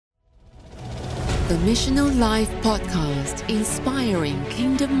The Missional Life Podcast, inspiring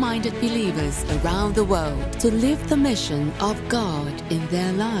kingdom-minded believers around the world to live the mission of God in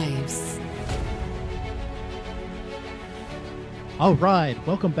their lives. All right,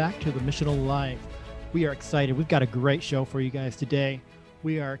 welcome back to The Missional Life. We are excited. We've got a great show for you guys today.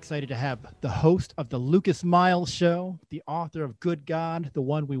 We are excited to have the host of the Lucas Miles Show, the author of Good God, the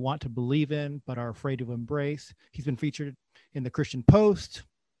one we want to believe in but are afraid to embrace. He's been featured in the Christian Post,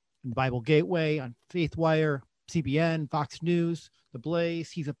 in Bible Gateway, on FaithWire, CBN, Fox News, The Blaze.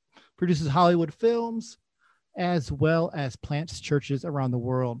 He produces Hollywood films as well as plants churches around the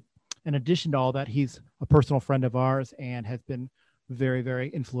world. In addition to all that, he's a personal friend of ours and has been very, very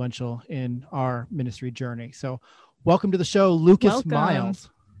influential in our ministry journey. So welcome to the show, Lucas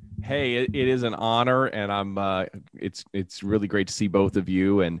Miles. Hey, it is an honor, and it's really great to see both of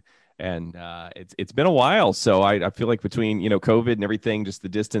you, and it's been a while. So I feel like between COVID and everything, just the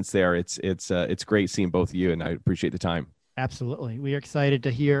distance there, it's great seeing both of you, and I appreciate the time. Absolutely, we are excited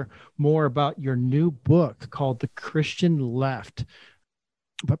to hear more about your new book called The Christian Left.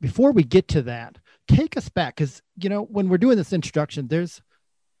 But before we get to that, take us back, because when we're doing this introduction, there's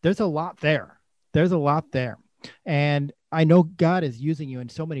a lot there. There's a lot there. And I know God is using you in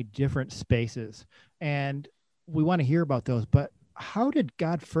so many different spaces, and we want to hear about those. But how did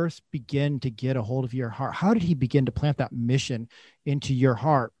God first begin to get a hold of your heart? How did he begin to plant that mission into your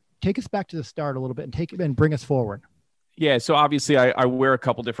heart? Take us back to the start a little bit and bring us forward. Yeah. So obviously I wear a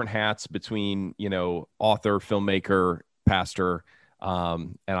couple different hats between, author, filmmaker, pastor.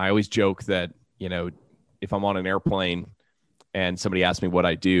 And I always joke that, if I'm on an airplane and somebody asks me what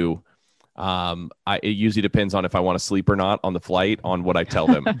I do, it usually depends on if I want to sleep or not on the flight on what I tell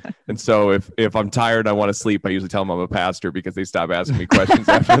them. And so if I'm tired and I want to sleep, I usually tell them I'm a pastor because they stop asking me questions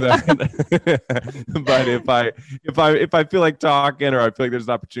after that. But if I feel like talking, or I feel like there's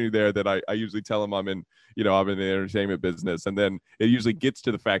an opportunity there, that I usually tell them I'm in the entertainment business. And then it usually gets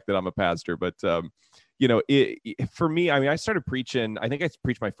to the fact that I'm a pastor. But, for me, I started preaching. I think I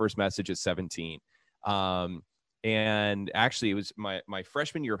preached my first message at 17. And actually it was my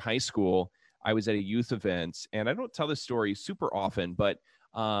freshman year of high school. I was at a youth event, and I don't tell this story super often, but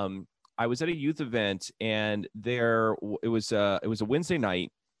I was at a youth event, and it was a Wednesday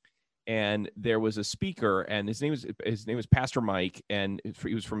night, and there was a speaker, and his name was Pastor Mike, and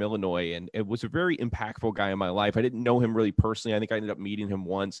he was from Illinois, and it was a very impactful guy in my life. I didn't know him really personally. I think I ended up meeting him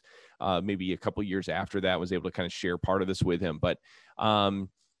once, maybe a couple years after that, was able to kind of share part of this with him. But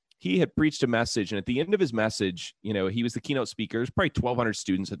he had preached a message, and at the end of his message, he was the keynote speaker. There's probably 1,200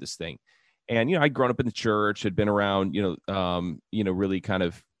 students at this thing. And, I'd grown up in the church, had been around, really kind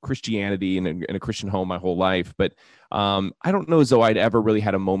of Christianity and in a Christian home my whole life. But I don't know as though I'd ever really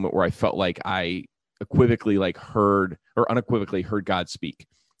had a moment where I felt like I unequivocally heard God speak,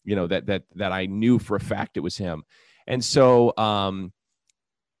 that I knew for a fact it was him. And so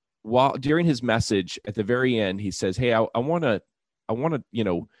while during his message at the very end, he says, hey, I want to,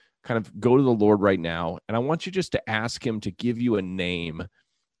 kind of go to the Lord right now. And I want you just to ask him to give you a name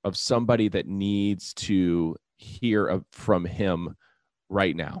of somebody that needs to hear from him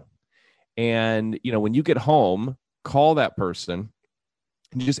right now. And, when you get home, call that person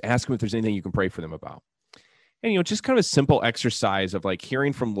and just ask them if there's anything you can pray for them about. And, just kind of a simple exercise of like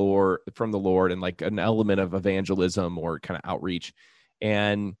hearing from the Lord, and like an element of evangelism or kind of outreach.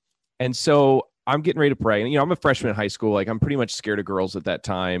 And so I'm getting ready to pray. And, I'm a freshman in high school. Like, I'm pretty much scared of girls at that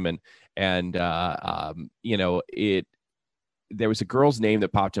time. And there was a girl's name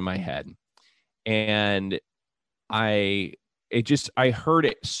that popped in my head, and I heard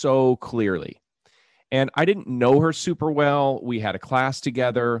it so clearly, and I didn't know her super well. We had a class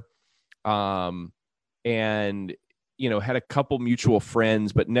together, and, had a couple mutual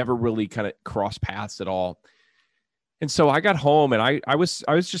friends, but never really kind of crossed paths at all. And so I got home, and I was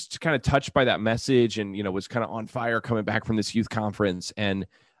just kind of touched by that message, and, was kind of on fire coming back from this youth conference. And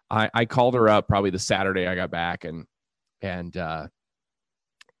I called her up probably the Saturday I got back, and I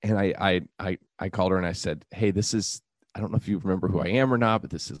called her and I said, hey, I don't know if you remember who I am or not,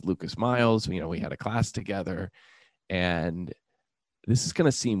 but this is Lucas Miles. We had a class together, and this is going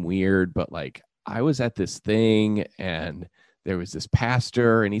to seem weird, but like, I was at this thing, and there was this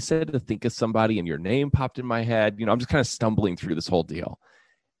pastor, and he said to think of somebody, and your name popped in my head. I'm just kind of stumbling through this whole deal.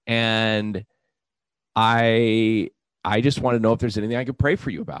 And I just want to know if there's anything I could pray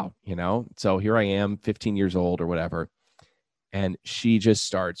for you about, So here I am, 15 years old or whatever. And she just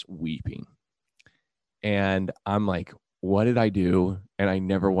starts weeping. And I'm like, what did I do? And I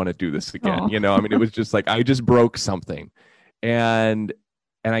never want to do this again. It was just like, I just broke something. And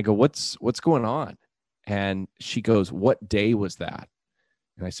I go, what's going on? And she goes, what day was that?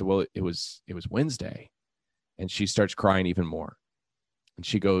 And I said, well, it was Wednesday. And she starts crying even more. And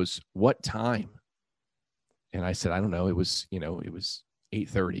she goes, what time? And I said, I don't know. It was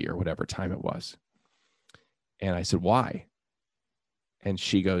 8:30 or whatever time it was. And I said, why? And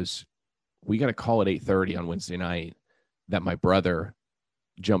she goes, we got a call at 8:30 on Wednesday night that my brother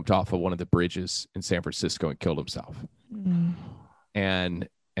jumped off of one of the bridges in San Francisco and killed himself. Mm. And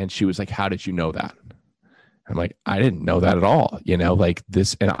she was like, how did you know that? I'm like, I didn't know that at all, like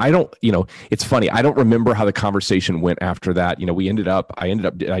this. And I don't, it's funny. I don't remember how the conversation went after that.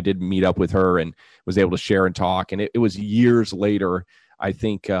 I did meet up with her and was able to share and talk. And it was years later, I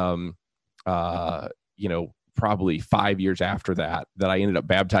think, probably 5 years after that I ended up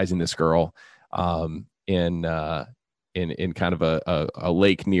baptizing this girl, in kind of a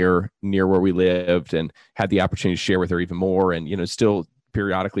lake near where we lived, and had the opportunity to share with her even more, and, still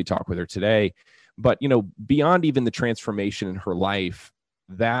periodically talk with her today. But, beyond even the transformation in her life,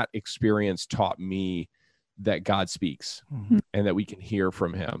 that experience taught me that God speaks, mm-hmm. and that we can hear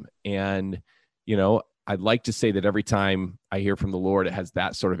from him. And, I'd like to say that every time I hear from the Lord, it has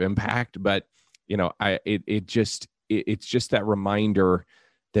that sort of impact, but, it's just that reminder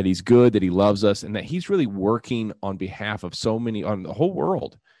that he's good, that he loves us, and that he's really working on behalf of on the whole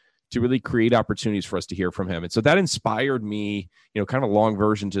world to really create opportunities for us to hear from him. And so that inspired me, kind of a long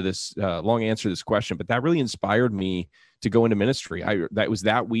version to this, long answer to this question, but that really inspired me to go into ministry. That was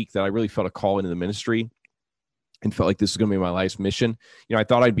that week that I really felt a call into the ministry and felt like this was going to be my life's mission. I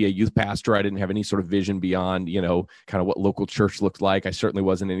thought I'd be a youth pastor. I didn't have any sort of vision beyond, kind of what local church looked like. I certainly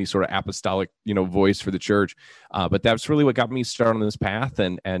wasn't any sort of apostolic, voice for the church. But that's really what got me started on this path.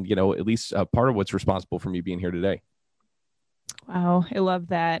 And at least part of what's responsible for me being here today. Wow. I love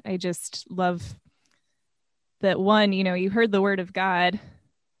that. I just love that, one, you heard the word of God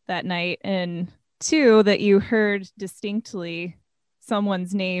that night, and two, that you heard distinctly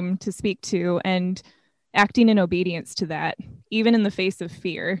someone's name to speak to, and acting in obedience to that, even in the face of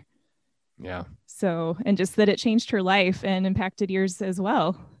fear. Yeah. So, and just that it changed her life and impacted yours as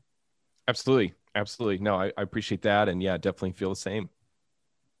well. Absolutely. Absolutely. No, I appreciate that. And yeah, definitely feel the same.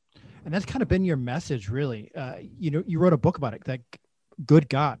 And that's kind of been your message, really. You wrote a book about it, that good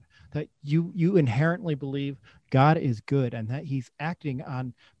God, that you inherently believe God is good and that he's acting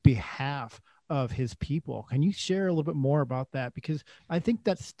on behalf of his people. Can you share a little bit more about that? Because I think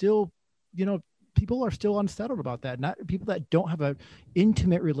that's still, people are still unsettled about that. Not people that don't have an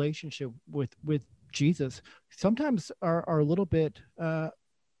intimate relationship with Jesus sometimes are a little bit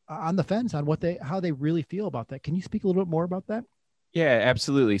on the fence on how they really feel about that. Can you speak a little bit more about that? Yeah,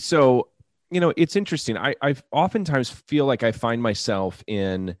 absolutely. So, it's interesting. I oftentimes feel like I find myself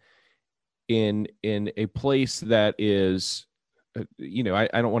in a place that is, I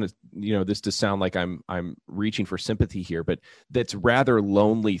don't want to, this to sound like I'm reaching for sympathy here, but that's rather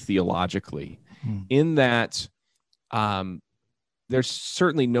lonely theologically, in that there's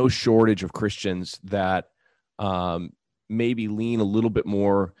certainly no shortage of Christians that maybe lean a little bit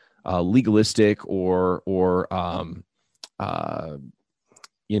more legalistic or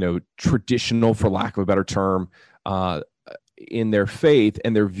traditional, for lack of a better term, in their faith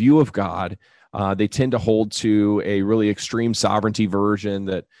and their view of God. They tend to hold to a really extreme sovereignty version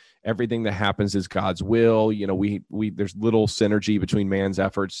that everything that happens is God's will. There's little synergy between man's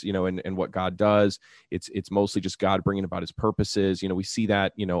efforts, and what God does. It's mostly just God bringing about his purposes. We see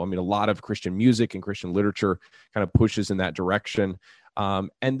that, a lot of Christian music and Christian literature kind of pushes in that direction.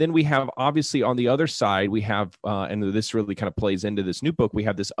 And then we have, obviously, on the other side, we have, and this really kind of plays into this new book, we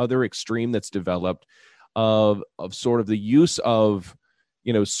have this other extreme that's developed of sort of the use of,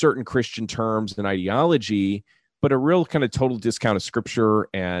 certain Christian terms and ideology, but a real kind of total discount of scripture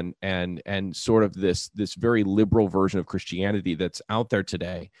and sort of this very liberal version of Christianity that's out there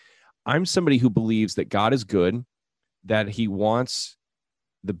today. I'm somebody who believes that God is good, that he wants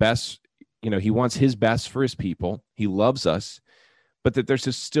the best, he wants his best for his people. He loves us. But that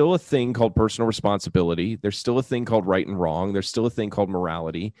there's still a thing called personal responsibility. There's still a thing called right and wrong. There's still a thing called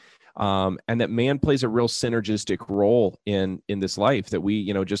morality. And that man plays a real synergistic role in this life, that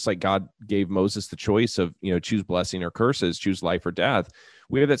we, just like God gave Moses the choice of, choose blessing or curses, choose life or death.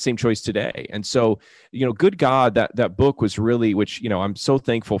 We have that same choice today. And so, Good God, that book was really, which, I'm so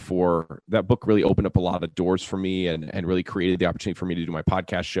thankful for. That book really opened up a lot of doors for me and really created the opportunity for me to do my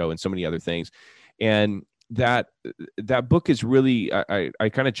podcast show and so many other things. And that book is really, I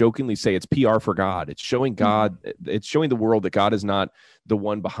kind of jokingly say it's PR for God. It's showing God, it's showing the world that God is not the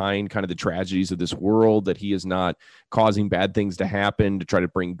one behind kind of the tragedies of this world, that he is not causing bad things to happen to try to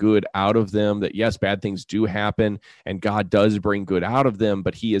bring good out of them, that yes, bad things do happen and God does bring good out of them,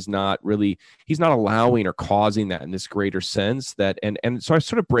 but he's not allowing or causing that in this greater sense. That, and so I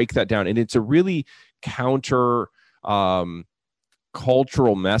sort of break that down, and it's a really counter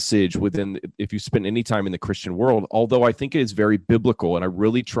cultural message within, if you spend any time in the Christian world, although I think it is very biblical. And I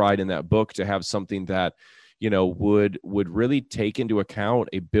really tried in that book to have something that, would really take into account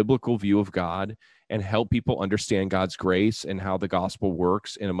a biblical view of God and help people understand God's grace and how the gospel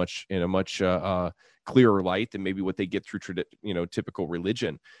works in a much clearer light than maybe what they get through typical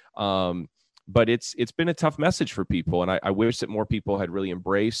religion. But it's been a tough message for people, and I wish that more people had really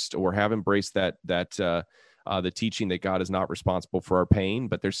embraced or have embraced that the teaching that God is not responsible for our pain.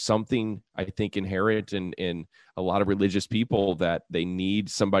 But there's something, I think, inherent in a lot of religious people that they need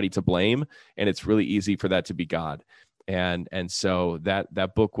somebody to blame, and it's really easy for that to be God. And so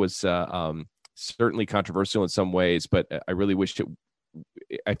that book was certainly controversial in some ways, but I really wish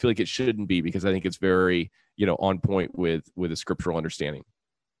I feel like it shouldn't be, because I think it's very on point with a scriptural understanding.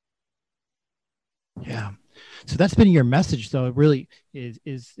 Yeah. So that's been your message, though. It really is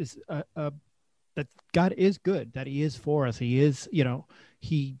that God is good, that he is for us. He is,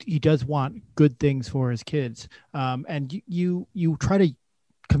 he does want good things for his kids. And you try to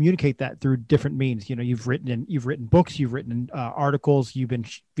communicate that through different means. You've written books, you've written articles, you've been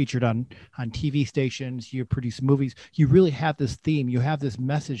featured on TV stations, you produce movies. You really have this theme, you have this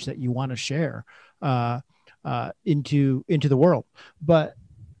message that you want to share into the world. But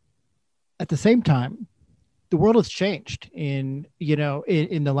at the same time, the world has changed in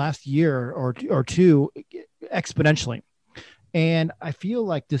the last year or two exponentially. And I feel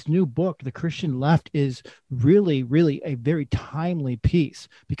like this new book, The Christian Left, is really, really a very timely piece,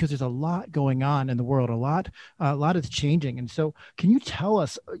 because there's a lot going on in the world. A lot is changing. And so can you tell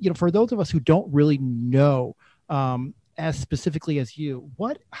us, for those of us who don't really know as specifically as you,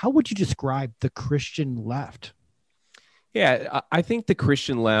 how would you describe the Christian left? Yeah, I think the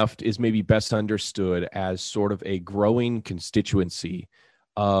Christian left is maybe best understood as sort of a growing constituency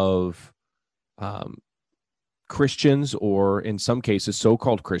of Christians, or in some cases,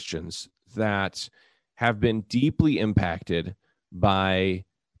 so-called Christians, that have been deeply impacted by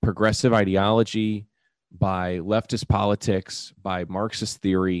progressive ideology, by leftist politics, by Marxist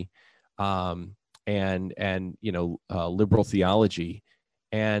theory, and liberal theology,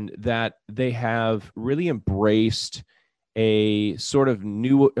 and that they have really embraced a sort of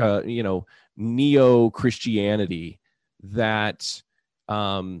new, neo-Christianity that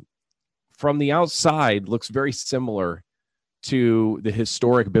from the outside looks very similar to the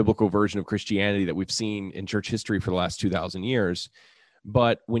historic biblical version of Christianity that we've seen in church history for the last 2,000 years.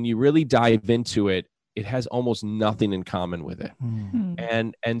 But when you really dive into it, it has almost nothing in common with it.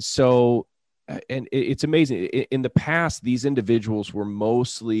 Mm. And so it's amazing. In the past, these individuals were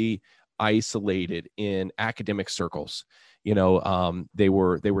mostly isolated in academic circles. They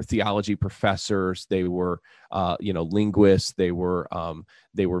were theology professors. They were, linguists. They were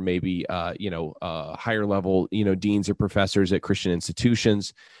maybe, higher level, deans or professors at Christian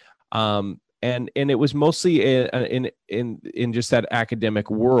institutions. And it was mostly in just that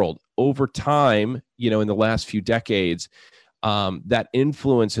academic world. Over time, in the last few decades, that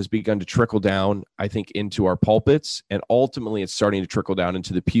influence has begun to trickle down, I think, into our pulpits, and ultimately it's starting to trickle down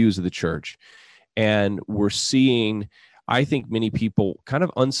into the pews of the church. And we're seeing, I think, many people kind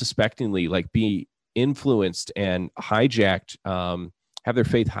of unsuspectingly be influenced and hijacked, have their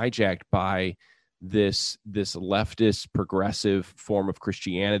faith hijacked by this leftist progressive form of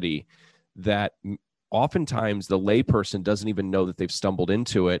Christianity that oftentimes the layperson doesn't even know that they've stumbled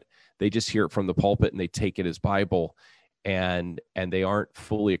into it. They just hear it from the pulpit and they take it as Bible. And they aren't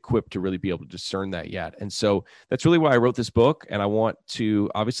fully equipped to really be able to discern that yet. And so that's really why I wrote this book. And I want to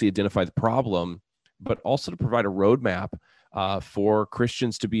obviously identify the problem, but also to provide a roadmap for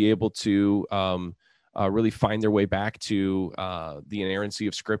Christians to be able to really find their way back to the inerrancy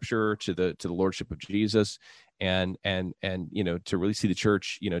of Scripture, to the lordship of Jesus, and to really see the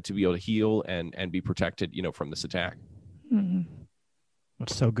church, to be able to heal and be protected, from this attack. Mm-hmm.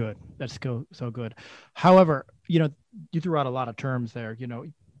 That's so good. That's so good. However, you threw out a lot of terms there,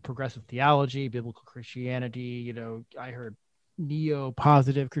 progressive theology, biblical Christianity, I heard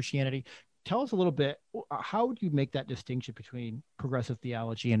neo-positive Christianity. Tell us a little bit, how would you make that distinction between progressive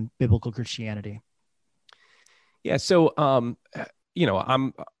theology and biblical Christianity? Yeah. So,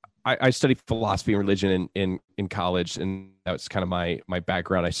 I studied philosophy and religion in college, and that was kind of my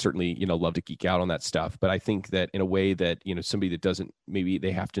background. I certainly, love to geek out on that stuff, but I think that in a way that, somebody that doesn't, maybe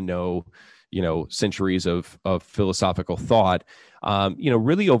they have to know, centuries of philosophical thought,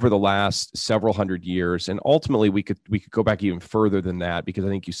 really over the last several hundred years. And ultimately we could go back even further than that, because I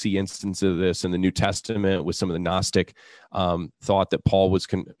think you see instances of this in the New Testament with some of the Gnostic thought that Paul was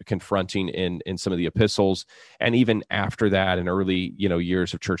confronting in some of the epistles. And even after that, in early,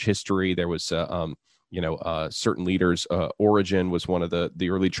 years of church history, there was certain leaders. Origen was one of the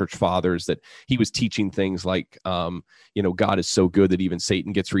early church fathers, that he was teaching things like, God is so good that even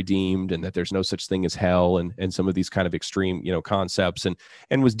Satan gets redeemed, and that there's no such thing as hell, and some of these kind of extreme, concepts,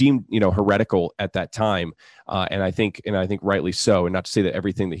 and was deemed, heretical at that time. And I think rightly so. And not to say that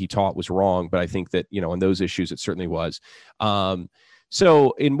everything that he taught was wrong, but I think that, on those issues, it certainly was.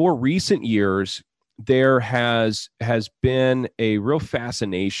 So in more recent years, there has been a real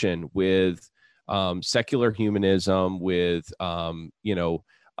fascination with secular humanism, with trying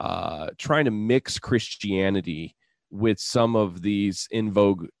to mix Christianity with some of these in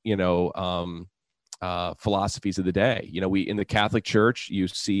vogue, philosophies of the day. We in the Catholic Church, you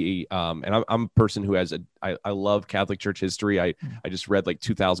see, and I'm a person who has I love Catholic Church history. I just read like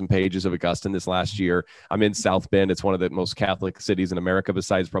 2,000 pages of Augustine this last year. I'm in South Bend. It's one of the most Catholic cities in America,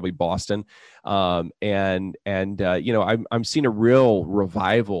 besides probably Boston. I'm seeing a real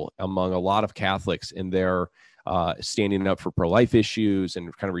revival among a lot of Catholics in their standing up for pro-life issues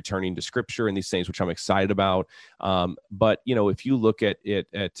and kind of returning to scripture and these things, which I'm excited about. But, if you look at it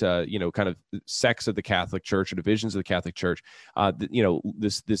at, kind of sects of the Catholic Church or divisions of the Catholic Church,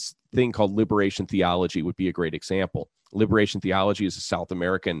 this thing called liberation theology would be a great example. Liberation theology is a South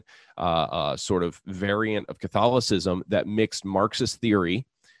American sort of variant of Catholicism that mixed Marxist theory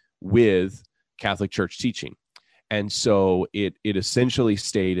with Catholic Church teaching. And so it essentially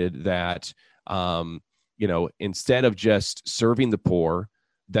stated that, instead of just serving the poor,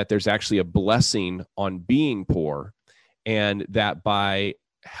 that there's actually a blessing on being poor, and that by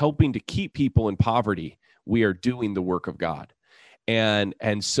helping to keep people in poverty, we are doing the work of God.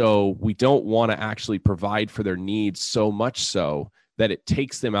 And so we don't want to actually provide for their needs so much so that it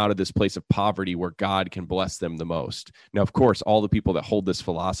takes them out of this place of poverty where God can bless them the most. Now, of course, all the people that hold this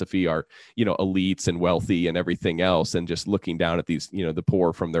philosophy are, elites and wealthy and everything else, and just looking down at these, the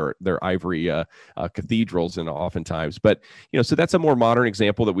poor from their ivory cathedrals, and oftentimes. But, so that's a more modern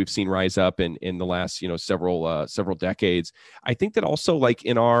example that we've seen rise up in the last, several decades. I think that also, like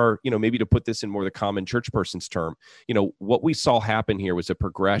in our, maybe to put this in more the common church person's term, what we saw happen here was a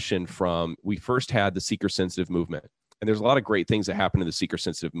progression from, we first had the seeker-sensitive movement. And there's a lot of great things that happened in the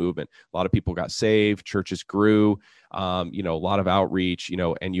seeker-sensitive movement. A lot of people got saved, churches grew, a lot of outreach,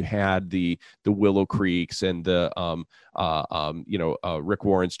 and you had the Willow Creeks and the, Rick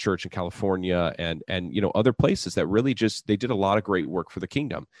Warren's church in California, and other places that really they did a lot of great work for the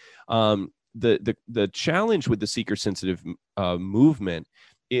kingdom. The challenge with the seeker-sensitive movement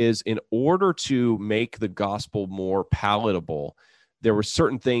is, in order to make the gospel more palatable, there were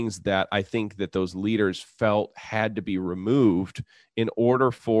certain things that I think that those leaders felt had to be removed in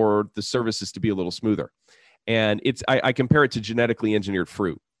order for the services to be a little smoother. And I compare it to genetically engineered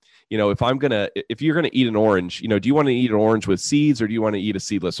fruit. If you're gonna eat an orange, do you want to eat an orange with seeds, or do you want to eat a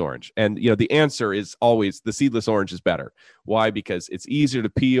seedless orange? And the answer is always the seedless orange is better. Why? Because it's easier to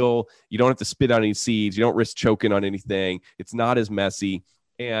peel. You don't have to spit out any seeds. You don't risk choking on anything. It's not as messy.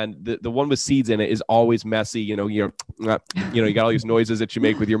 And the one with seeds in it is always messy. You got all these noises that you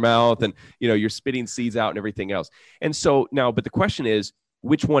make with your mouth, and you're spitting seeds out and everything else. And so now, but the question is,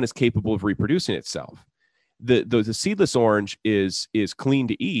 which one is capable of reproducing itself? The seedless orange is clean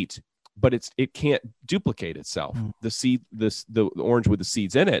to eat, but it can't duplicate itself. The orange with the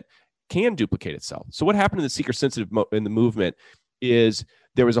seeds in it can duplicate itself. So what happened in the seeker-sensitive in the movement is,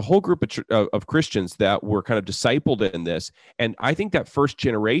 there was a whole group of Christians that were kind of discipled in this. And I think that first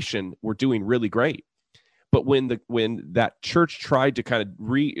generation were doing really great. But when that church tried to kind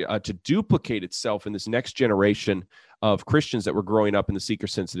of to duplicate itself in this next generation of Christians that were growing up in the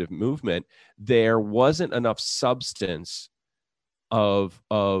seeker-sensitive movement, there wasn't enough substance of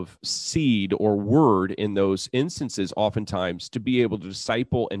seed or word in those instances, oftentimes, to be able to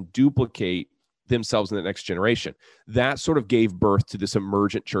disciple and duplicate themselves in the next generation. That sort of gave birth to this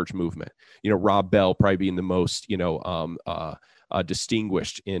emergent church movement. Rob Bell probably being the most,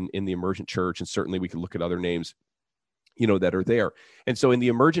 distinguished in the emergent church. And certainly we could look at other names, that are there. And so in the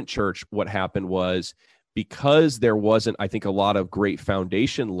emergent church, what happened was, because there wasn't, I think, a lot of great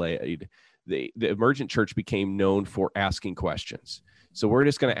foundation laid, the emergent church became known for asking questions. So we're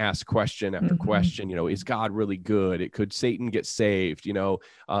just going to ask question after question, is God really good? Could Satan get saved?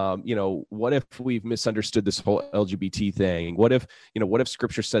 What if we've misunderstood this whole LGBT thing? What if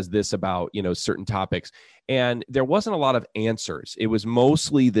scripture says this about, certain topics? And there wasn't a lot of answers. It was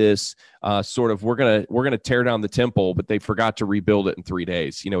mostly this sort of, we're going to tear down the temple, but they forgot to rebuild it in 3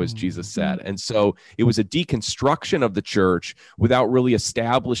 days, as Jesus said. And so it was a deconstruction of the church without really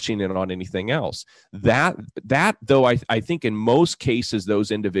establishing it on anything else. That though, I think in most cases,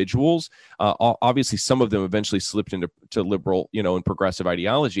 those individuals, obviously some of them eventually slipped into liberal, and progressive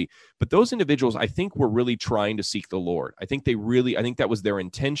ideology, but those individuals, I think, were really trying to seek the Lord. I think that was their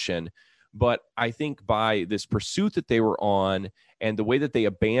intention. But I think by this pursuit that they were on and the way that they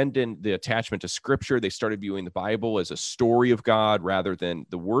abandoned the attachment to scripture, they started viewing the Bible as a story of God rather than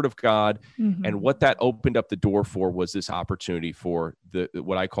the word of God. And what that opened up the door for was this opportunity for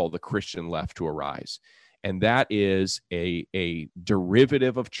what I call the Christian left to arise. And that is a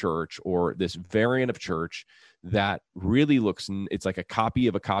derivative of church, or this variant of church that really it's like a copy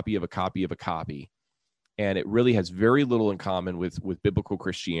of a copy of a copy of a copy. And it really has very little in common with biblical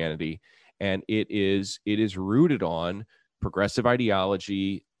Christianity. And it is rooted on progressive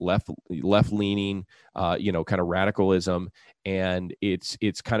ideology, left leaning, kind of radicalism, and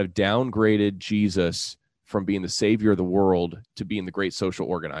it's kind of downgraded Jesus from being the savior of the world to being the great social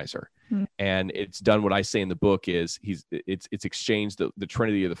organizer. And it's done what I say in the book is it's exchanged the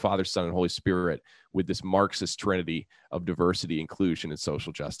Trinity of the Father, Son, and Holy Spirit with this Marxist Trinity of diversity, inclusion, and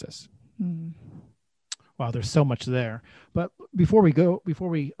social justice. Wow, there's so much there. But before we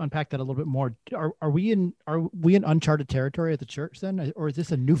unpack that a little bit more, are we in uncharted territory at the church then, or is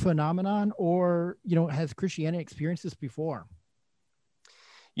this a new phenomenon, or has Christianity experienced this before?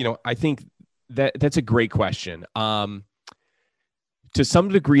 I think that's a great question. To some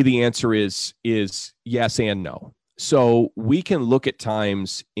degree, the answer is yes and no. So we can look at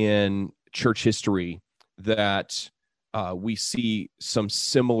times in church history that we see some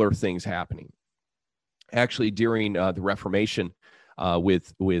similar things happening. Actually, during the Reformation,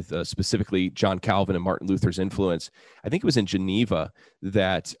 with specifically John Calvin and Martin Luther's influence, I think it was in Geneva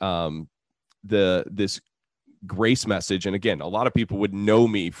that this grace message, and again, a lot of people would know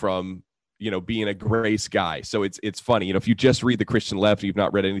me from being a grace guy. So it's funny, if you just read the Christian left, you've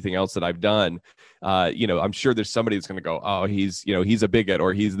not read anything else that I've done, I'm sure there's somebody that's going to go, oh, he's a bigot,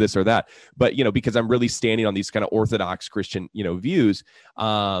 or he's this or that. But, because I'm really standing on these kind of orthodox Christian, views.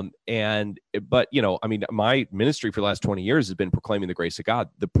 My ministry for the last 20 years has been proclaiming the grace of God.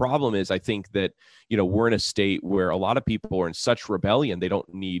 The problem is, I think that, we're in a state where a lot of people are in such rebellion.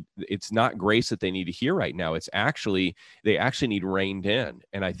 It's not grace that they need to hear right now. They actually need reined in.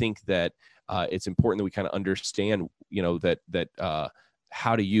 And I think that, it's important that we kind of understand, that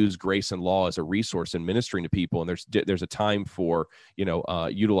how to use grace and law as a resource in ministering to people. And there's a time for,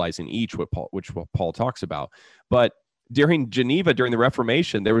 utilizing each, which Paul talks about. But during Geneva, during the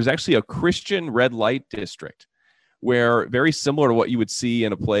Reformation, there was actually a Christian red light district where, very similar to what you would see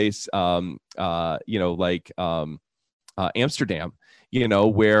in a place, like Amsterdam,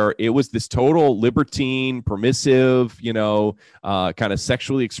 where it was this total libertine, permissive, kind of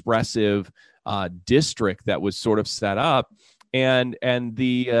sexually expressive district that was sort of set up. And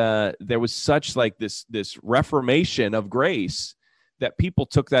there was such like this reformation of grace that people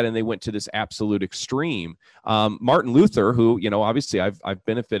took that and they went to this absolute extreme. Martin Luther, who, obviously I've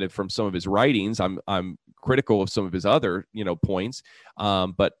benefited from some of his writings. I'm critical of some of his other, points.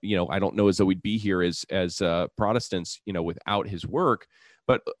 But, I don't know as though we'd be here as Protestants, without his work.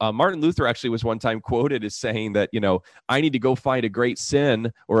 But Martin Luther actually was one time quoted as saying that, I need to go find a great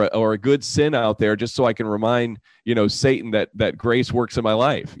sin or a good sin out there just so I can remind, Satan that grace works in my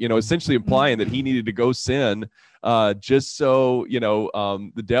life, essentially implying that he needed to go sin just so,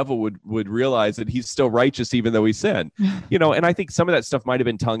 the devil would realize that he's still righteous even though he sinned, and I think some of that stuff might have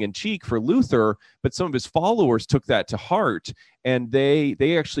been tongue in cheek for Luther, but some of his followers took that to heart and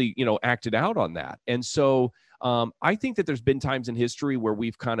they actually, acted out on that. And so I think that there's been times in history where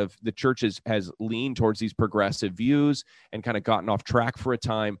the church has leaned towards these progressive views and kind of gotten off track for a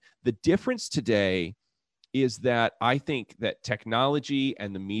time. The difference today is that I think that technology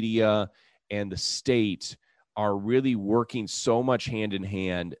and the media and the state are really working so much hand in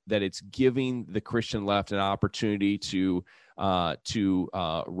hand that it's giving the Christian left an opportunity to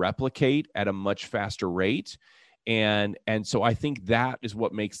replicate at a much faster rate. And so I think that is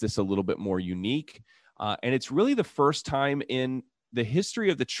what makes this a little bit more unique. And it's really the first time in the history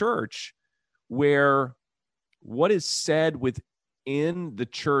of the church where what is said within the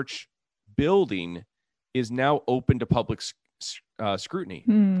church building is now open to public scrutiny.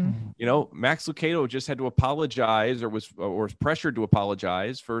 Hmm. You know, Max Lucado just had to apologize or was pressured to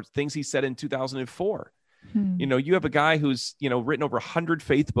apologize for things he said in 2004. Hmm. You know, you have a guy who's, you know, written over 100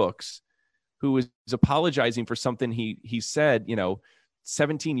 faith books who is apologizing for something he said, you know,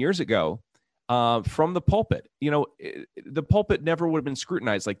 17 years ago from the pulpit. You know, the pulpit never would have been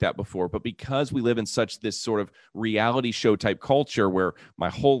scrutinized like that before, but because we live in such this sort of reality show type culture where my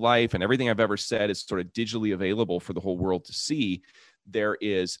whole life and everything I've ever said is sort of digitally available for the whole world to see, there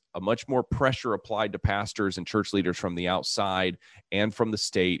is a much more pressure applied to pastors and church leaders from the outside and from the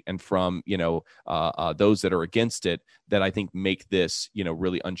state and from, you know, those that are against it, that I think make this, you know,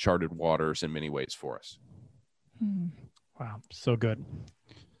 really uncharted waters in many ways for us. Hmm. Wow. So good.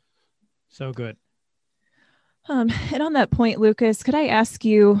 So good. And on that point, Lucas, could I ask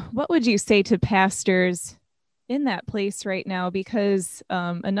you, what would you say to pastors in that place right now? Because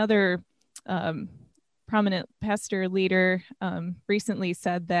another prominent pastor leader recently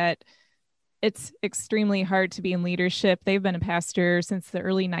said that it's extremely hard to be in leadership. They've been a pastor since the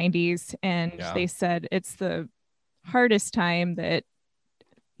early 90s, and they said it's the hardest time that,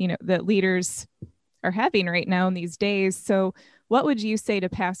 you know, that leaders are having right now in these days. So what would you say to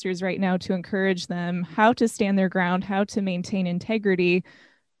pastors right now to encourage them how to stand their ground, how to maintain integrity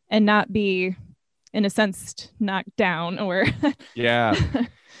and not be, in a sense, knocked down or Yeah.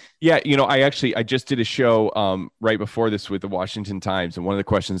 You know, I just did a show right before this with the Washington Times. And one of the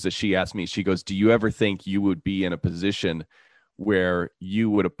questions that she asked me, she goes, do you ever think you would be in a position where you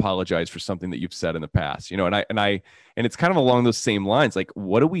would apologize for something that you've said in the past? You know, and it's kind of along those same lines. Like,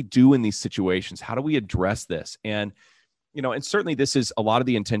 what do we do in these situations? How do we address this? And, you know, and certainly this is a lot of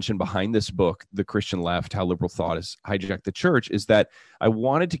the intention behind this book, The Christian Left, How Liberal Thought Has Hijacked the Church, is that I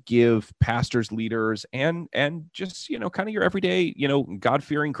wanted to give pastors, leaders, and just, you know, kind of your everyday, you know,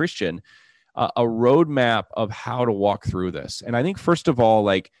 God-fearing Christian, a roadmap of how to walk through this. And I think, first of all,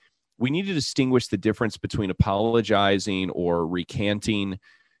 like, we need to distinguish the difference between apologizing or recanting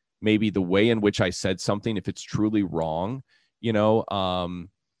maybe the way in which I said something, if it's truly wrong, you know,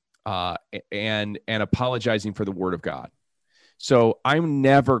 and apologizing for the word of God. So I'm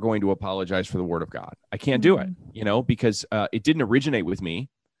never going to apologize for the word of God. I can't do it, you know, because it didn't originate with me.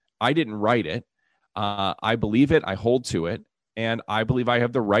 I didn't write it. I believe it. I hold to it. And I believe I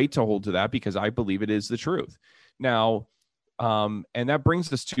have the right to hold to that because I believe it is the truth. Now, and that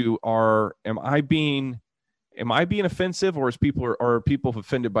brings us to am I being offensive, or are people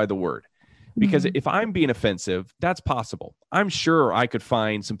offended by the word? Because if I'm being offensive, that's possible. I'm sure I could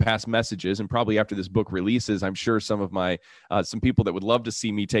find some past messages, and probably after this book releases, I'm sure some of my some people that would love to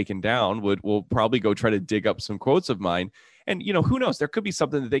see me taken down will probably go try to dig up some quotes of mine. And, you know, who knows? There could be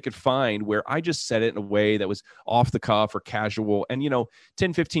something that they could find where I just said it in a way that was off the cuff or casual. And, you know,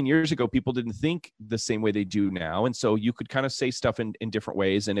 10, 15 years ago, people didn't think the same way they do now. And so you could kind of say stuff in different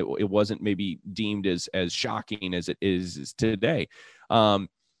ways, and it wasn't maybe deemed as shocking as it is today.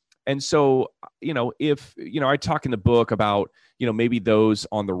 And so, you know, if, you know, I talk in the book about, you know, maybe those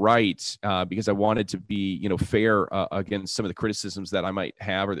on the right, because I wanted to be, you know, fair against some of the criticisms that I might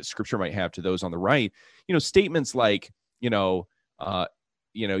have or that scripture might have to those on the right, you know, statements like, you know,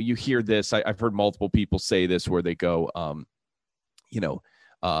 you hear this, I've heard multiple people say this where they go, you know,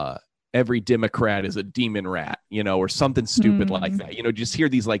 every Democrat is a demon rat, you know, or something stupid like that. You know, just hear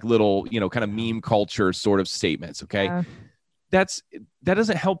these like little, you know, kind of meme culture sort of statements. Okay. Yeah. That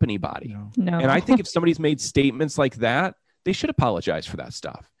doesn't help anybody. No. And I think if somebody's made statements like that, they should apologize for that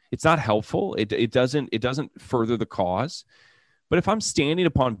stuff. It's not helpful. It doesn't further the cause. But if I'm standing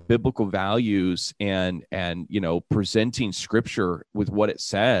upon biblical values and you know, presenting scripture with what it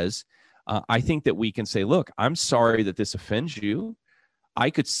says, I think that we can say, look, I'm sorry that this offends you. I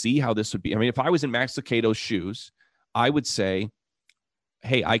could see how this would be. I mean, if I was in Max Lucado's shoes, I would say,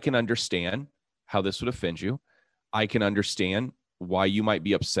 hey, I can understand how this would offend you. I can understand why you might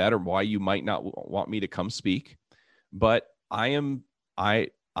be upset or why you might not want me to come speak, but I am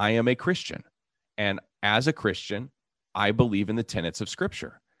a Christian, and as a Christian, I believe in the tenets of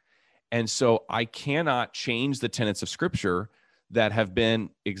Scripture. And so I cannot change the tenets of Scripture that have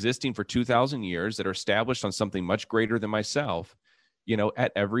been existing for 2,000 years, that are established on something much greater than myself, you know,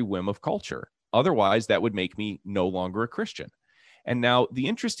 at every whim of culture. Otherwise, that would make me no longer a Christian. And now the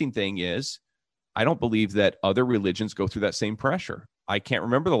interesting thing is, I don't believe that other religions go through that same pressure. I can't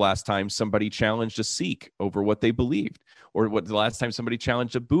remember the last time somebody challenged a Sikh over what they believed, or the last time somebody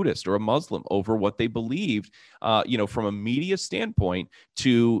challenged a Buddhist or a Muslim over what they believed, you know, from a media standpoint,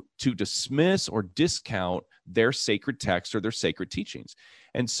 to dismiss or discount their sacred text or their sacred teachings.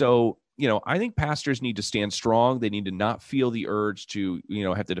 And so, you know, I think pastors need to stand strong. They need to not feel the urge to, you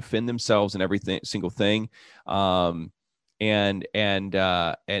know, have to defend themselves in every single thing. and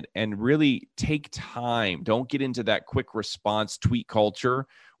really take time. Don't get into that quick response tweet culture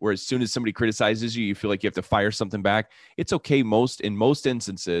where as soon as somebody criticizes you, you feel like you have to fire something back. It's okay. In most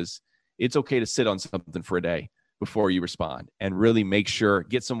instances, it's okay to sit on something for a day before you respond and really make sure,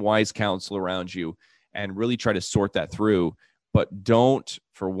 get some wise counsel around you and really try to sort that through. But don't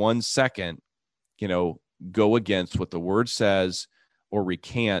for 1 second, go against what the word says or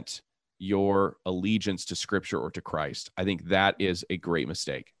recant your allegiance to Scripture or to Christ. I think that is a great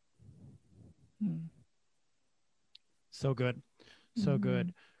mistake. So good. So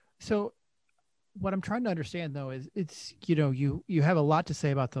good. So what I'm trying to understand though is it's, you have a lot to say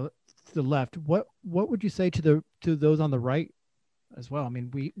about the left. What would you say to those on the right as well? I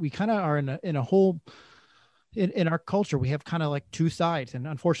mean, we kind of are in a whole, in our culture, we have kind of like two sides, and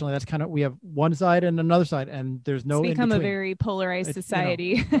unfortunately that's kind of, we have one side and another side, and there's no, it's become in a very polarized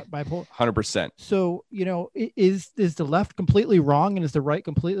society. 100%. So, is the left completely wrong and is the right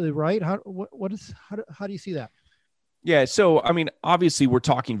completely right? How do you see that? Yeah. So, I mean, obviously we're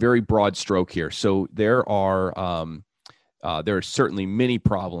talking very broad stroke here. So there are certainly many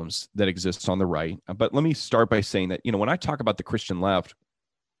problems that exist on the right, but let me start by saying that, when I talk about the Christian left,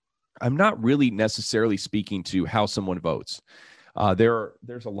 I'm not really necessarily speaking to how someone votes.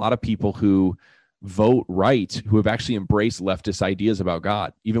 There's a lot of people who vote right who have actually embraced leftist ideas about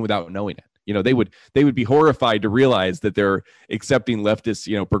God, even without knowing it. They would be horrified to realize that they're accepting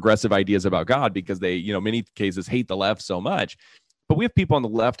leftist, progressive ideas about God because they, many cases hate the left so much. But we have people on the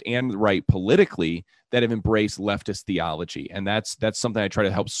left and the right politically that have embraced leftist theology. And that's something I try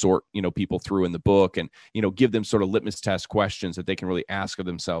to help sort, people through in the book and, give them sort of litmus test questions that they can really ask of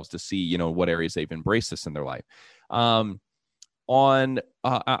themselves to see, what areas they've embraced this in their life. I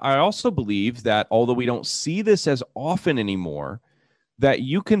also believe that although we don't see this as often anymore, that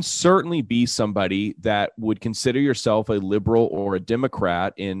you can certainly be somebody that would consider yourself a liberal or a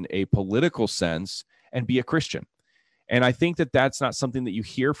Democrat in a political sense and be a Christian. And I think that that's not something that you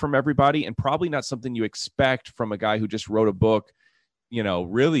hear from everybody, and probably not something you expect from a guy who just wrote a book,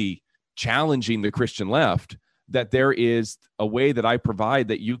 really challenging the Christian left, that there is a way that I provide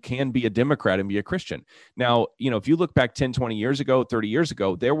that you can be a Democrat and be a Christian. Now, if you look back 10, 20 years ago, 30 years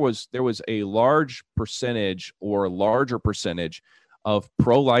ago, there was a large percentage or a larger percentage of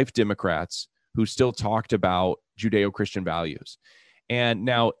pro-life Democrats who still talked about Judeo-Christian values. And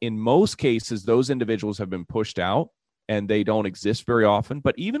now in most cases, those individuals have been pushed out and they don't exist very often.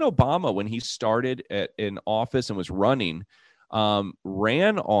 But even Obama, when he started in office and was running,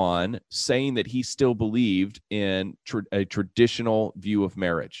 ran on saying that he still believed in a traditional view of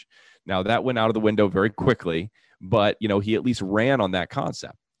marriage. Now that went out of the window very quickly, but he at least ran on that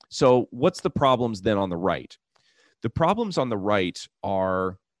concept. So what's the problems then on the right? The problems on the right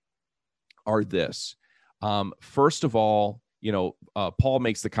are this. First of all, Paul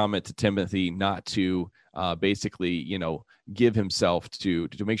makes the comment to Timothy not to basically, give himself to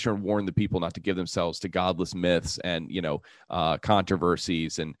make sure and warn the people not to give themselves to godless myths and,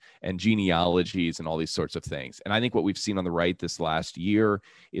 controversies and genealogies and all these sorts of things. And I think what we've seen on the right this last year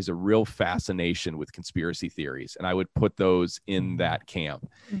is a real fascination with conspiracy theories. And I would put those in that camp,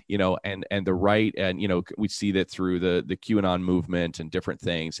 and the right. And, we see that through the QAnon movement and different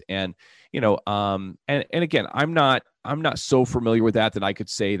things. And, and again, I'm not so familiar with that I could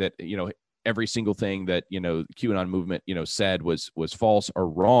say that, every single thing that, the QAnon movement, said was false or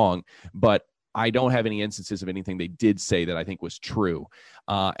wrong, but I don't have any instances of anything they did say that I think was true.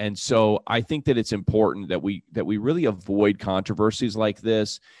 And so I think that it's important that we really avoid controversies like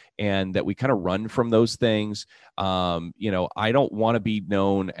this and that we kind of run from those things. I don't want to be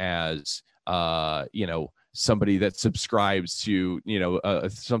known as, somebody that subscribes to,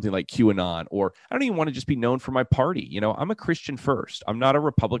 something like QAnon, or I don't even want to just be known for my party. I'm a Christian first. I'm not a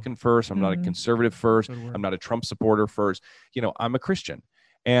Republican first. I'm not a conservative first. I'm not a Trump supporter first. I'm a Christian.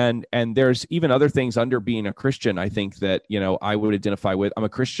 And there's even other things under being a Christian, I think that, I would identify with. I'm a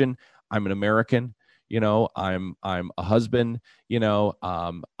Christian. I'm an American. I'm a husband,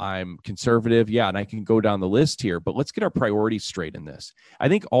 I'm conservative. Yeah. And I can go down the list here, but let's get our priorities straight in this. I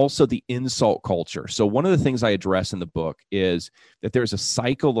think also the insult culture. So one of the things I address in the book is that there's a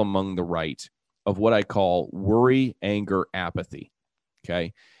cycle among the right of what I call worry, anger, apathy.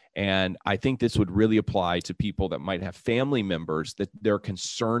 Okay. And I think this would really apply to people that might have family members that they're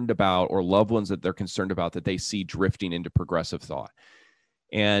concerned about, or loved ones that they're concerned about, that they see drifting into progressive thought.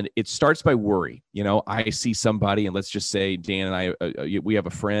 And it starts by worry. I see somebody, and let's just say Dan and I, we have a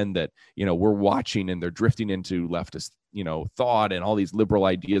friend that, we're watching and they're drifting into leftist, thought and all these liberal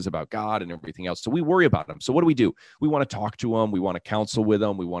ideas about God and everything else. So we worry about them. So what do? We want to talk to them. We want to counsel with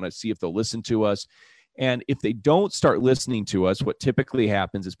them. We want to see if they'll listen to us. And if they don't start listening to us, what typically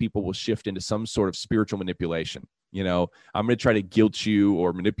happens is people will shift into some sort of spiritual manipulation. I'm going to try to guilt you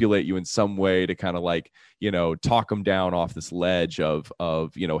or manipulate you in some way to kind of like, talk them down off this ledge of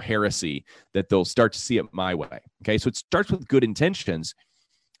heresy, that they'll start to see it my way. Okay. So it starts with good intentions,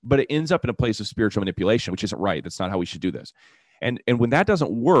 but it ends up in a place of spiritual manipulation, which isn't right. That's not how we should do this. And when that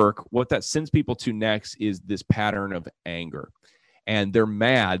doesn't work, what that sends people to next is this pattern of anger. And they're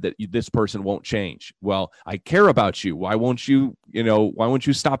mad that this person won't change. Well, I care about you. Why won't you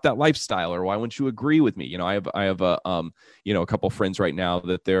stop that lifestyle? Or why won't you agree with me? I have a couple friends right now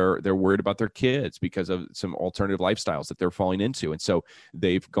that they're worried about their kids because of some alternative lifestyles that they're falling into. And so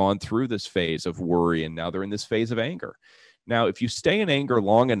they've gone through this phase of worry, and now they're in this phase of anger. Now, if you stay in anger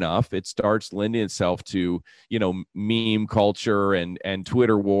long enough, it starts lending itself to, meme culture and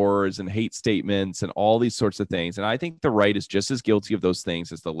Twitter wars and hate statements and all these sorts of things. And I think the right is just as guilty of those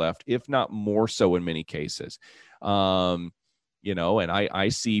things as the left, if not more so in many cases. And I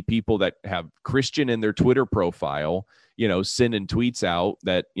see people that have Christian in their Twitter profile, sending tweets out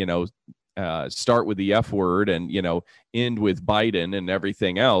that, start with the F word and, end with Biden and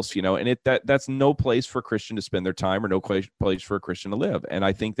everything else, and that's no place for a Christian to spend their time, or no place for a Christian to live. And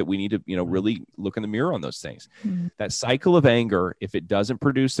I think that we need to, really look in the mirror on those things. Mm-hmm. That cycle of anger, if it doesn't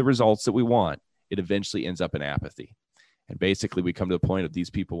produce the results that we want, it eventually ends up in apathy. And basically we come to the point of, these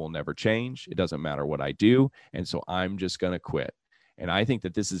people will never change. It doesn't matter what I do. And so I'm just going to quit. And I think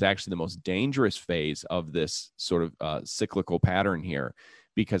that this is actually the most dangerous phase of this sort of cyclical pattern here,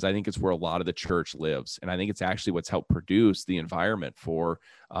 because I think it's where a lot of the church lives. And I think it's actually what's helped produce the environment for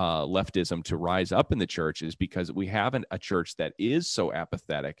leftism to rise up in the church, is because we have a church that is so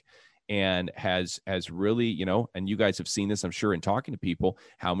apathetic and has really, and you guys have seen this, I'm sure, in talking to people,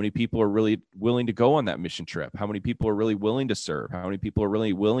 how many people are really willing to go on that mission trip? How many people are really willing to serve? How many people are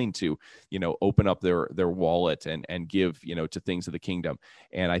really willing to, open up their wallet and give, to things of the kingdom?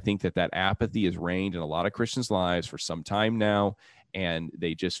 And I think that apathy has reigned in a lot of Christians' lives for some time now, and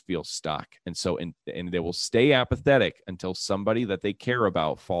they just feel stuck. And so, and they will stay apathetic until somebody that they care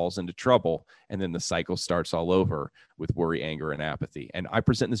about falls into trouble. And then the cycle starts all over with worry, anger, and apathy. And I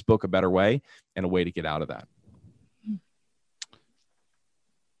present in this book a better way and a way to get out of that.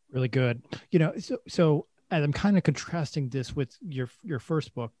 Really good. So as I'm kind of contrasting this with your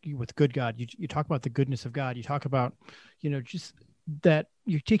first book, with Good God, you talk about the goodness of God. You talk about, just that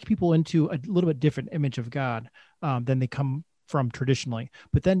you take people into a little bit different image of God than they come from traditionally.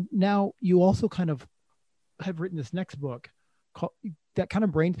 But then now you also kind of have written this next book that kind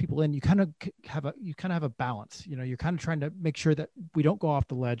of brings people in. You kind of have a balance. You're kind of trying to make sure that we don't go off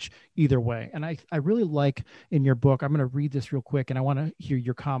the ledge either way. And I really like in your book, I'm going to read this real quick and I want to hear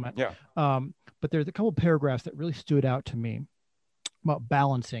your comment. Yeah. But there's a couple of paragraphs that really stood out to me about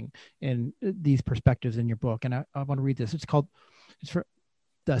balancing in these perspectives in your book. And I want to read this. It's for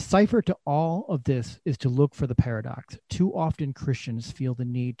the cipher to all of this is to look for the paradox. Too often Christians feel the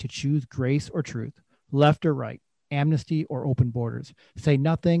need to choose grace or truth, left or right, amnesty or open borders, say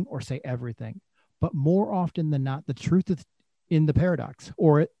nothing or say everything. But more often than not, the truth is in the paradox,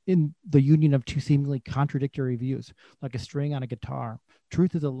 or in the union of two seemingly contradictory views, like a string on a guitar.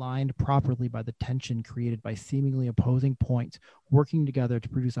 Truth is aligned properly by the tension created by seemingly opposing points working together to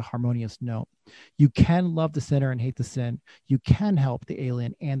produce a harmonious note. You can love the sinner and hate the sin. You can help the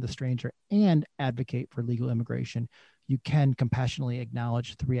alien and the stranger and advocate for legal immigration. You can compassionately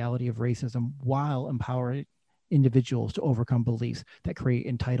acknowledge the reality of racism while empowering individuals to overcome beliefs that create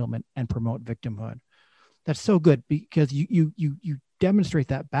entitlement and promote victimhood. That's so good, because you demonstrate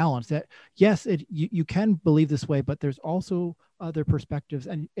that balance, that yes, you can believe this way, but there's also other perspectives,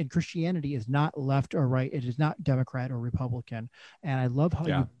 and Christianity is not left or right. It is not Democrat or Republican. And I love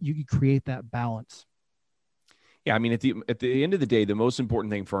how you create that balance. Yeah. I mean, at the end of the day, the most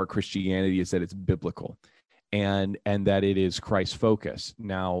important thing for our Christianity is that it's biblical, and that it is Christ focused.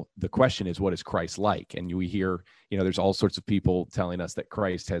 Now, the question is, what is Christ like? And we hear, there's all sorts of people telling us that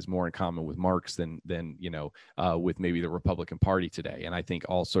Christ has more in common with Marx than with maybe the Republican Party today. And I think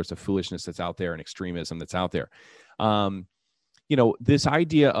all sorts of foolishness that's out there and extremism that's out there. This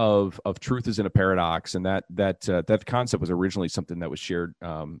idea of truth is in a paradox, and that concept was originally something that was shared,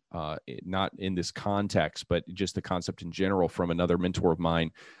 not in this context, but just the concept in general from another mentor of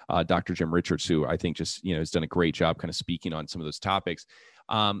mine, Dr. Jim Richards, who I think just, has done a great job kind of speaking on some of those topics.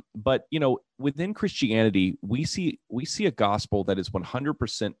 But within Christianity, we see a gospel that is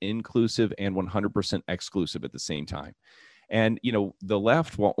 100% inclusive and 100% exclusive at the same time. And, the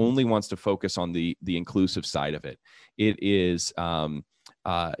left only wants to focus on the inclusive side of it. It is,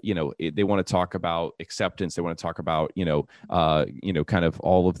 they want to talk about acceptance. They want to talk about, kind of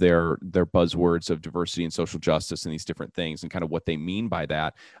all of their buzzwords of diversity and social justice and these different things and kind of what they mean by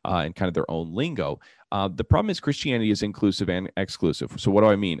that, and kind of their own lingo. The problem is Christianity is inclusive and exclusive. So what do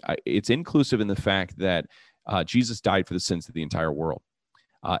I mean? It's inclusive in the fact that Jesus died for the sins of the entire world.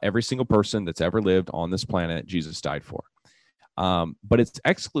 Every single person that's ever lived on this planet, Jesus died for. But it's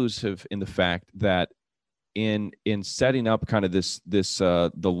exclusive in the fact that in setting up kind of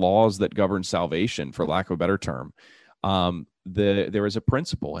the laws that govern salvation, for lack of a better term, there is a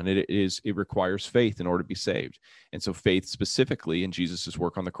principle, and it requires faith in order to be saved. And so faith specifically in Jesus's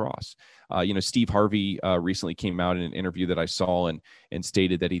work on the cross. Steve Harvey recently came out in an interview that I saw and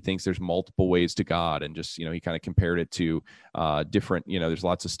stated that he thinks there's multiple ways to God, and just, he kind of compared it to different, there's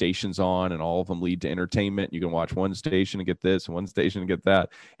lots of stations on, and all of them lead to entertainment. You can watch one station and get this, one station and get that.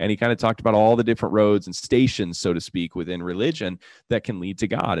 And he kind of talked about all the different roads and stations, so to speak, within religion that can lead to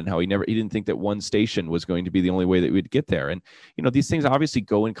God, and how he didn't think that one station was going to be the only way that we'd get there. And these things obviously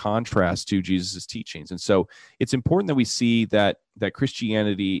go in contrast to Jesus's teachings. And so it's important that we see that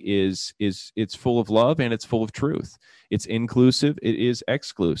Christianity it's full of love and it's full of truth. It's inclusive. It is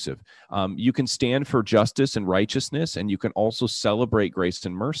exclusive. You can stand for justice and righteousness, and you can also celebrate grace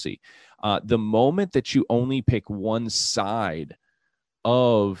and mercy. The moment that you only pick one side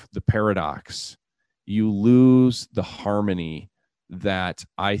of the paradox, you lose the harmony that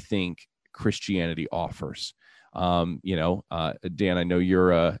I think Christianity offers. Dan, I know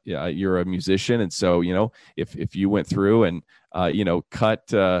you're a musician, and so if you went through and cut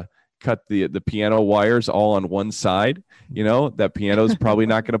the piano wires all on one side, that piano is probably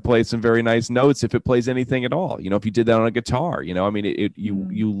not going to play some very nice notes if it plays anything at all. If you did that on a guitar,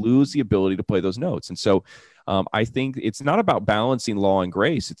 you lose the ability to play those notes. And so I think it's not about balancing law and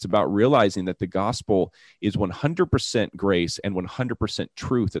grace. It's about realizing that the gospel is 100% grace and 100%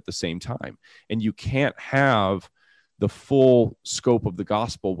 truth at the same time. And you can't have the full scope of the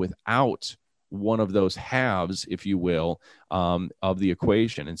gospel without one of those halves, if you will, of the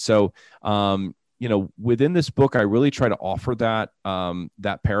equation. And so, within this book, I really try to offer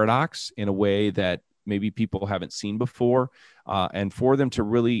that paradox in a way that maybe people haven't seen before, and for them to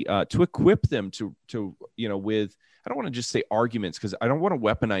really to equip them to with, I don't want to just say arguments, because I don't want to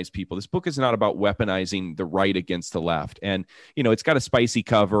weaponize people. This book is not about weaponizing the right against the left. And it's got a spicy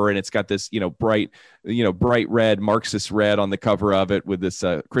cover, and it's got this bright red, Marxist red on the cover of it, with this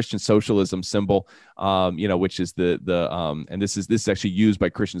Christian socialism symbol, which is and this is actually used by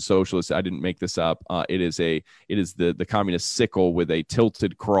Christian socialists. I didn't make this up. It is the communist sickle with a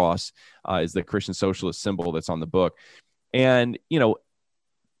tilted cross, is the Christian socialist symbol that's on the book. And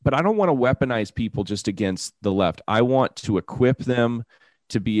but I don't want to weaponize people just against the left. I want to equip them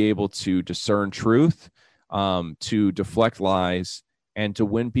to be able to discern truth, to deflect lies, and to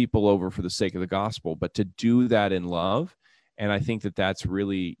win people over for the sake of the gospel, but to do that in love. And I think that that's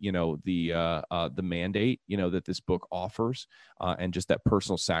really, the mandate, that this book offers, and just that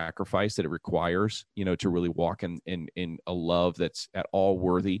personal sacrifice that it requires, to really walk in a love that's at all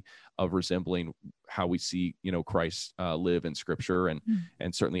worthy of resembling how we see, Christ live in Scripture, and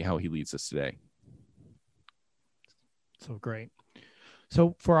certainly how he leads us today. So great.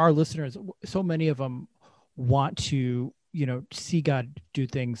 So for our listeners, so many of them want to, see God do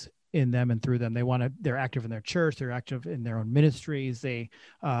things in them and through them. They're active in their church. They're active in their own ministries. They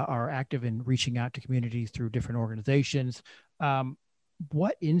are active in reaching out to communities through different organizations.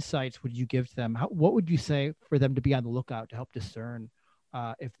 What insights would you give to them? What would you say for them to be on the lookout to help discern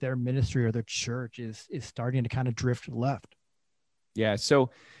if their ministry or their church is starting to kind of drift left? Yeah.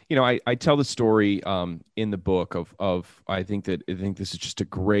 So, I tell the story in the book of I think this is just a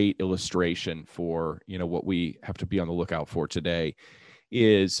great illustration for, what we have to be on the lookout for today.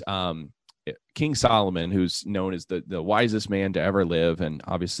 Is King Solomon, who's known as the wisest man to ever live, and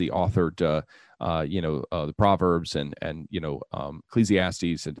obviously authored the Proverbs and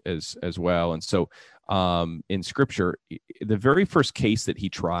Ecclesiastes as well. And so in Scripture, the very first case that he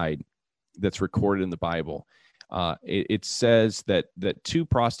tried that's recorded in the Bible, it says that two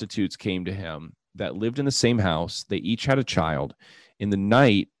prostitutes came to him that lived in the same house. They each had a child. In the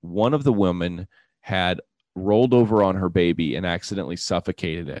night, one of the women had rolled over on her baby and accidentally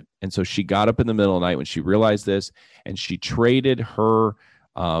suffocated it. And so she got up in the middle of the night when she realized this, and she traded her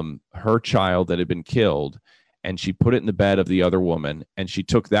child that had been killed, and she put it in the bed of the other woman, and she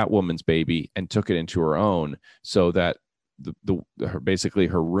took that woman's baby and took it into her own, so that basically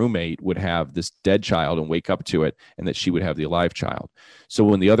her roommate would have this dead child and wake up to it, and that she would have the alive child. So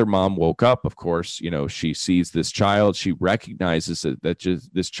when the other mom woke up, of course, she sees this child. She recognizes that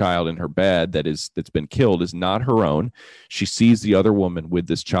just this child in her bed that's been killed is not her own. She sees the other woman with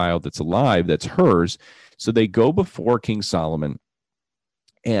this child that's alive, that's hers. So they go before King Solomon,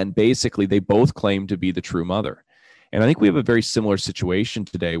 and basically they both claim to be the true mother. And I think we have a very similar situation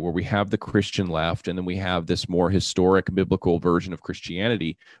today, where we have the Christian left, and then we have this more historic biblical version of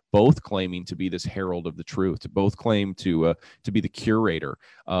Christianity, both claiming to be this herald of the truth, to both claim to be the curator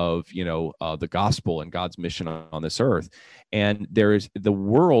of the gospel and God's mission on this earth. And the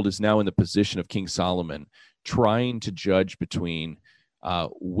world is now in the position of King Solomon, trying to judge between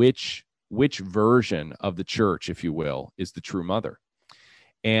which version of the church, if you will, is the true mother.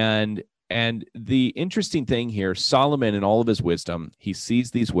 And the interesting thing here, Solomon, in all of his wisdom, he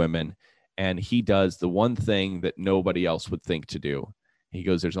sees these women, and he does the one thing that nobody else would think to do. He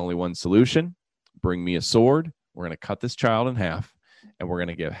goes, there's only one solution. Bring me a sword. We're going to cut this child in half, and we're going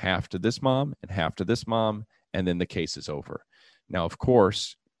to give half to this mom and half to this mom, and then the case is over. Now, of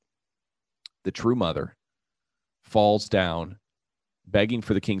course, the true mother falls down, begging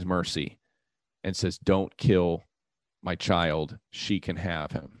for the king's mercy, and says, don't kill my child. She can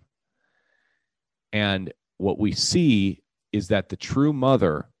have him. And what we see is that the true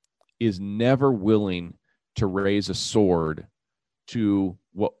mother is never willing to raise a sword to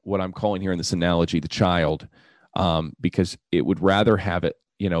what I'm calling here in this analogy, the child, because it would rather have it,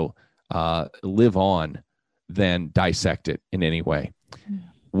 live on than dissect it in any way.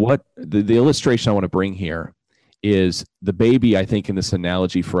 What the illustration I want to bring here is the baby, I think, in this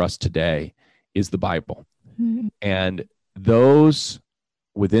analogy for us today is the Bible. And those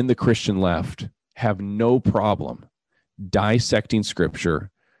within the Christian left have no problem dissecting scripture,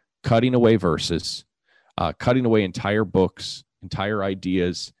 cutting away verses, cutting away entire books, entire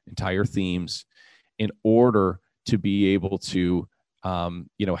ideas, entire themes, in order to be able to,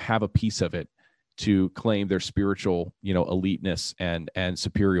 have a piece of it to claim their spiritual, eliteness and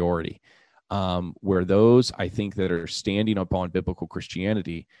superiority. Where those, I think, that are standing upon biblical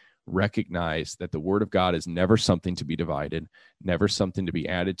Christianity recognize that the word of God is never something to be divided, never something to be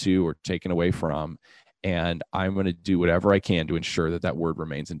added to or taken away from. And I'm going to do whatever I can to ensure that that word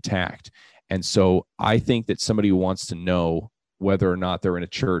remains intact. And so I think that somebody who wants to know whether or not they're in a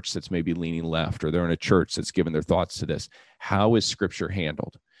church that's maybe leaning left, or they're in a church that's given their thoughts to this, how is scripture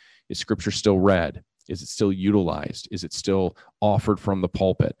handled? Is scripture still read? Is it still utilized? Is it still offered from the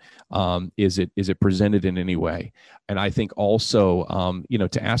pulpit? Is it presented in any way? And I think also,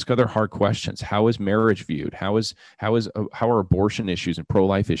 to ask other hard questions. How is marriage viewed? How are abortion issues and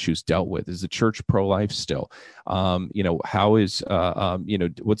pro-life issues dealt with? Is the church pro-life still? How is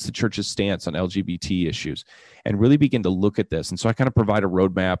what's the church's stance on LGBT issues? And really begin to look at this. And so I kind of provide a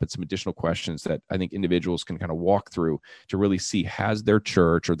roadmap and some additional questions that I think individuals can kind of walk through to really see, has their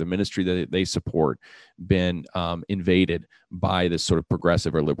church or the ministry that they support been invaded by this sort of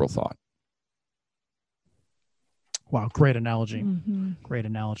progressive or liberal thought? Wow, great analogy. Mm-hmm. Great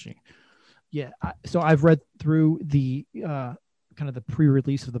analogy. Yeah, so I've read through the kind of the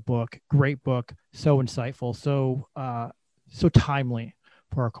pre-release of the book. Great book, so insightful, so timely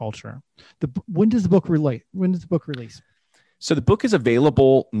for our culture. When does the book release? So the book is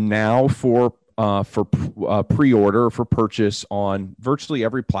available now for pre-order, for purchase on virtually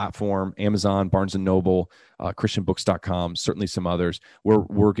every platform: Amazon, Barnes & Noble, christianbooks.com, certainly some others.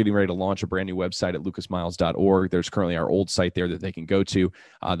 We're getting ready to launch a brand new website at lucasmiles.org. There's currently our old site there that they can go to.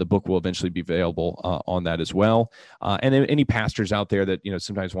 The book will eventually be available on that as well. And then any pastors out there that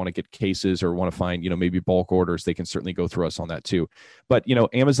sometimes want to get cases or want to find maybe bulk orders, they can certainly go through us on that too. But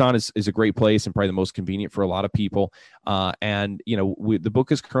Amazon is a great place and probably the most convenient for a lot of people. And the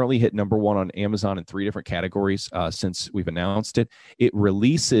book is currently hit number one on Amazon in 3 different categories since we've announced it. It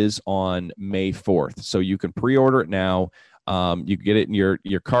releases on May 4th, so you can pre-order it now. You get it in your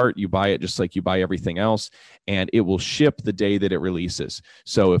cart, you buy it just like you buy everything else, and it will ship the day that it releases.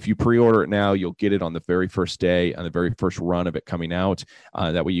 So if you pre-order it now, you'll get it on the very first day, on the very first run of it coming out.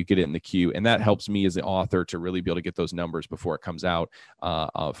 That way you get it in the queue, and that helps me as the author to really be able to get those numbers before it comes out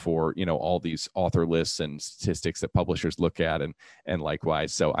for all these author lists and statistics that publishers look at, and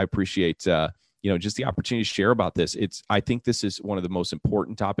likewise. So I appreciate just the opportunity to share about this. I think this is one of the most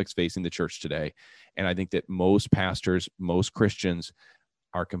important topics facing the church today. And I think that most pastors, most Christians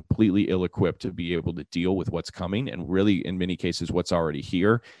are completely ill-equipped to be able to deal with what's coming, and really, in many cases, what's already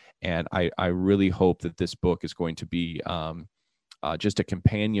here. And I really hope that this book is going to be just a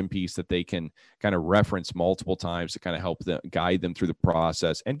companion piece that they can kind of reference multiple times to kind of help them, guide them through the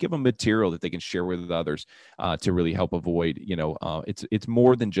process, and give them material that they can share with others to really help avoid, it's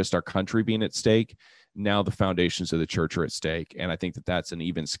more than just our country being at stake. Now the foundations of the church are at stake. And I think that that's an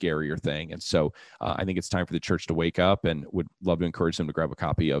even scarier thing. And so I think it's time for the church to wake up, and would love to encourage them to grab a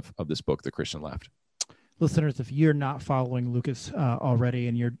copy of this book, The Christian Left. Listeners, if you're not following Lucas already,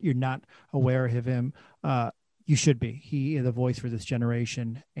 and you're not aware of him, you should be. He is a voice for this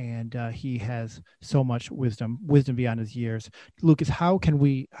generation, and he has so much wisdom beyond his years. Lucas, how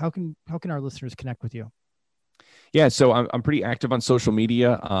can our listeners connect with you? Yeah, so I'm pretty active on social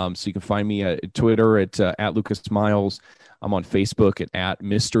media. So you can find me at Twitter at Lucas Miles. I'm on Facebook at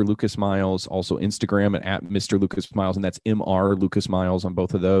Mr. Lucas Miles, also Instagram at Mr. Lucas Miles, and that's MR Lucas Miles on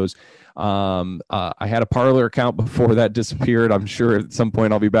both of those. I had a Parler account before that disappeared. I'm sure at some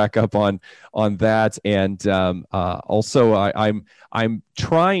point I'll be back up on that. And also I'm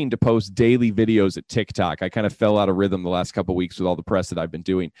trying to post daily videos at TikTok. I kind of fell out of rhythm the last couple of weeks with all the press that I've been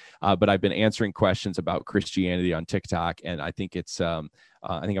doing, but I've been answering questions about Christianity on TikTok, and I think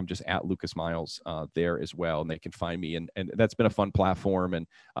I think I'm just at Lucas Miles there as well, and they can find me. And that's been a fun platform, and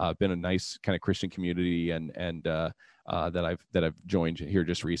been a nice kind of Christian community, and that I've joined here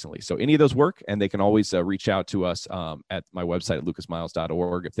just recently. So any of those work, and they can always reach out to us at my website at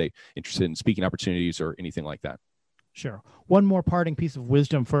lucasmiles.org if they're interested in speaking opportunities or anything like that. Sure. One more parting piece of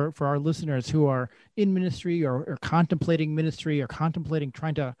wisdom for our listeners who are in ministry or contemplating ministry, or contemplating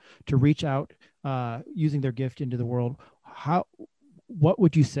trying to reach out using their gift into the world. What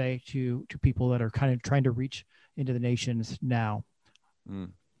would you say to people that are kind of trying to reach into the nations now?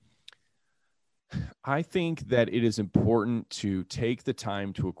 I think that it is important to take the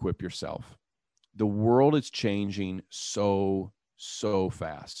time to equip yourself. The world is changing so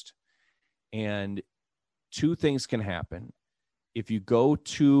fast. And two things can happen. If you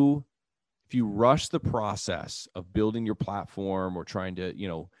rush the process of building your platform, or trying to,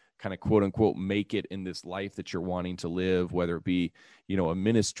 kind of quote unquote, make it in this life that you're wanting to live, whether it be, a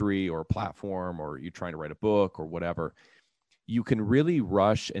ministry or a platform, or you're trying to write a book or whatever, you can really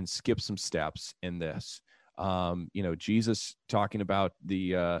rush and skip some steps in this. Jesus talking about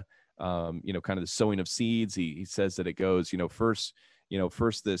the, kind of the sowing of seeds. He says that it goes, first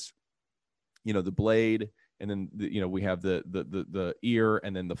this, the blade, and then, we have the ear,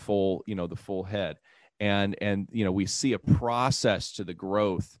 and then the full head. And we see a process to the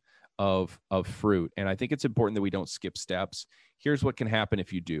growth of fruit. And I think it's important that we don't skip steps. Here's what can happen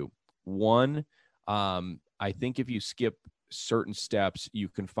if you do. One, I think if you skip certain steps, you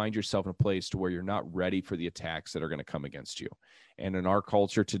can find yourself in a place to where you're not ready for the attacks that are going to come against you. And in our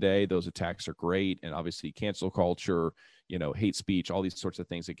culture today, those attacks are great. And obviously cancel culture, hate speech, all these sorts of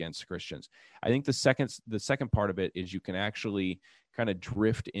things against Christians. I think the second part of it is you can actually kind of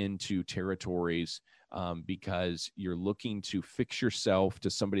drift into territories because you're looking to fix yourself to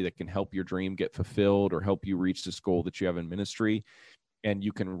somebody that can help your dream get fulfilled, or help you reach this goal that you have in ministry. And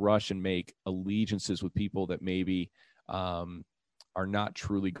you can rush and make allegiances with people that maybe are not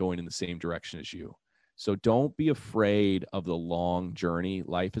truly going in the same direction as you. So don't be afraid of the long journey.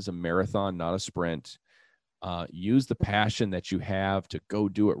 Life is a marathon, not a sprint. Use the passion that you have to go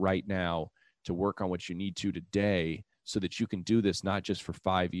do it right now, to work on what you need to today, so that you can do this not just for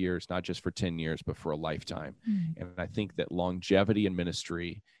 5 years, not just for 10 years, but for a lifetime. And I think that longevity in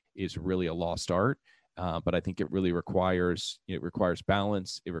ministry is really a lost art. But I think it really requires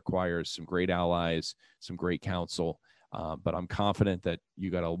balance. It requires some great allies, some great counsel. But I'm confident that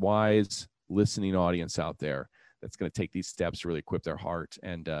you got a wise listening audience out there that's going to take these steps to really equip their heart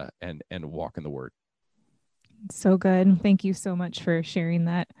and walk in the Word. So good. Thank you so much for sharing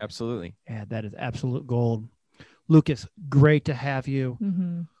that. Absolutely. Yeah, that is absolute gold. Lucas, great to have you.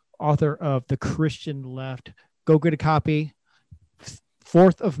 Author of The Christian Left. Go get a copy.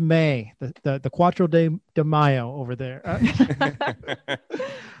 4th of May, the Quattro de Mayo over there.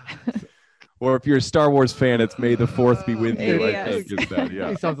 Or if you're a Star Wars fan, it's May the 4th be with you. Yes. I think it's that,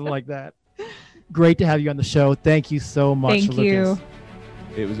 yeah. Something like that. Great to have you on the show. Thank you so much, Thank Lucas.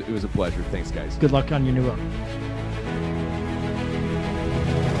 you. It was a pleasure. Thanks, guys. Good luck on your new book.